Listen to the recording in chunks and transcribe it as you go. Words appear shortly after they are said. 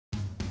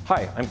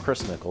Hi, I'm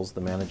Chris Nichols,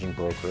 the Managing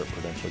Broker at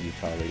Prudential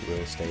Utah Elite Real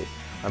Estate.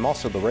 I'm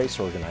also the race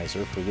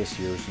organizer for this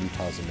year's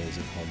Utah's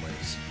Amazing Home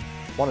Race.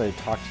 I wanted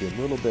to talk to you a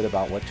little bit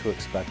about what to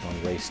expect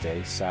on race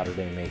day,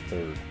 Saturday, May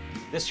 3rd.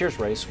 This year's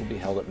race will be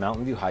held at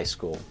Mountain View High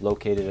School,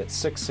 located at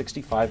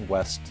 665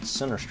 West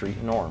Center Street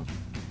in Orem.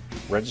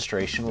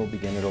 Registration will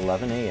begin at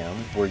 11 a.m.,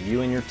 where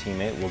you and your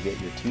teammate will get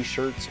your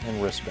t-shirts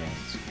and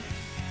wristbands.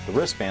 The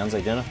wristbands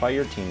identify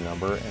your team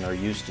number and are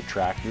used to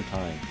track your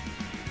time.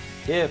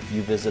 If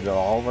you visited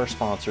all of our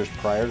sponsors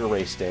prior to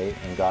race day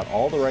and got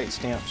all the right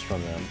stamps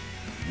from them,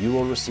 you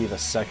will receive a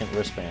second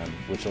wristband,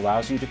 which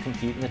allows you to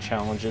compete in the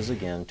challenges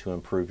again to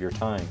improve your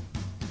time.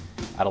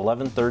 At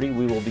 11:30,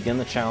 we will begin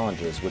the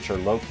challenges, which are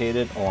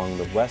located along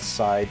the west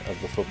side of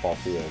the football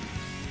field.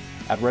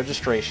 At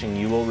registration,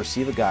 you will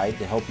receive a guide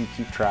to help you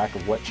keep track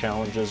of what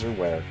challenges are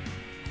where.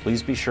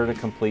 Please be sure to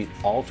complete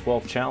all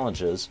 12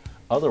 challenges,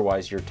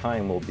 otherwise your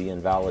time will be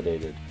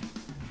invalidated.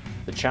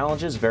 The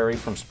challenges vary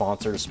from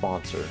sponsor to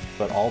sponsor,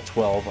 but all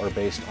 12 are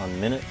based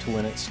on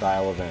minute-to-win-it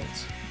style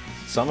events.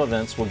 Some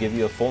events will give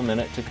you a full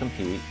minute to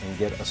compete and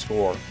get a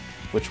score,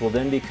 which will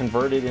then be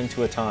converted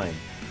into a time.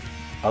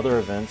 Other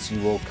events, you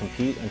will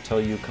compete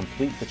until you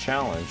complete the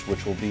challenge,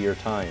 which will be your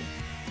time.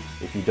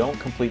 If you don't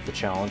complete the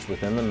challenge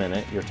within the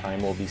minute, your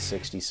time will be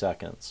 60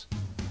 seconds.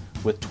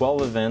 With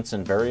 12 events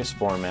in various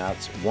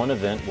formats, one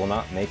event will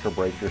not make or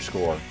break your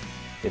score.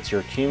 It's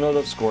your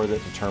cumulative score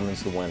that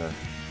determines the winner.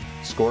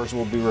 Scores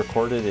will be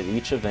recorded at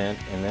each event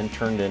and then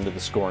turned into the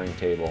scoring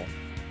table.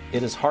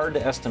 It is hard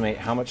to estimate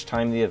how much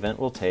time the event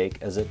will take,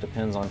 as it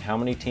depends on how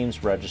many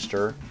teams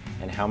register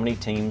and how many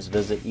teams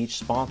visit each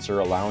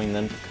sponsor, allowing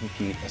them to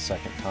compete a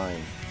second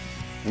time.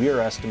 We are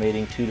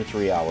estimating 2 to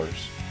 3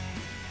 hours.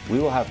 We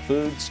will have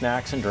food,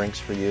 snacks, and drinks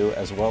for you,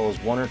 as well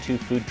as 1 or 2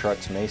 food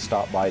trucks may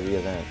stop by the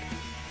event.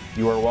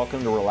 You are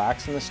welcome to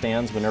relax in the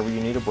stands whenever you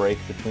need a break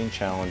between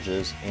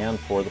challenges and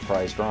for the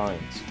prize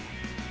drawings.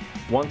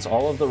 Once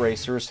all of the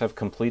racers have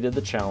completed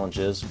the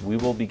challenges, we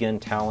will begin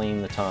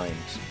tallying the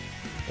times.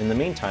 In the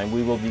meantime,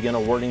 we will begin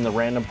awarding the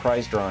random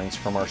prize drawings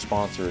from our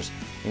sponsors,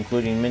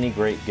 including many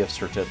great gift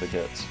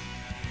certificates.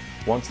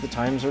 Once the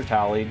times are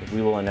tallied,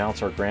 we will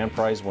announce our grand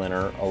prize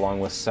winner along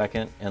with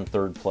second and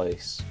third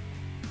place.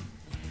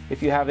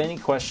 If you have any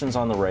questions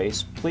on the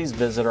race, please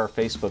visit our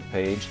Facebook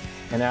page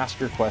and ask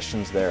your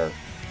questions there.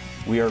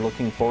 We are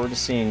looking forward to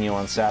seeing you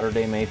on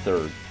Saturday, May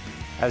 3rd.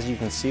 As you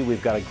can see,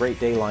 we've got a great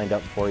day lined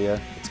up for you.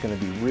 It's going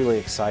to be really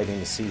exciting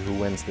to see who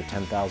wins the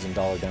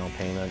 $10,000 down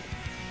payment.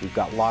 We've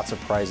got lots of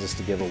prizes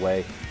to give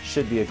away.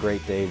 Should be a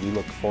great day. We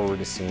look forward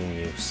to seeing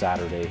you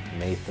Saturday,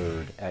 May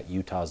 3rd at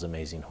Utah's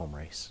Amazing Home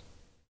Race.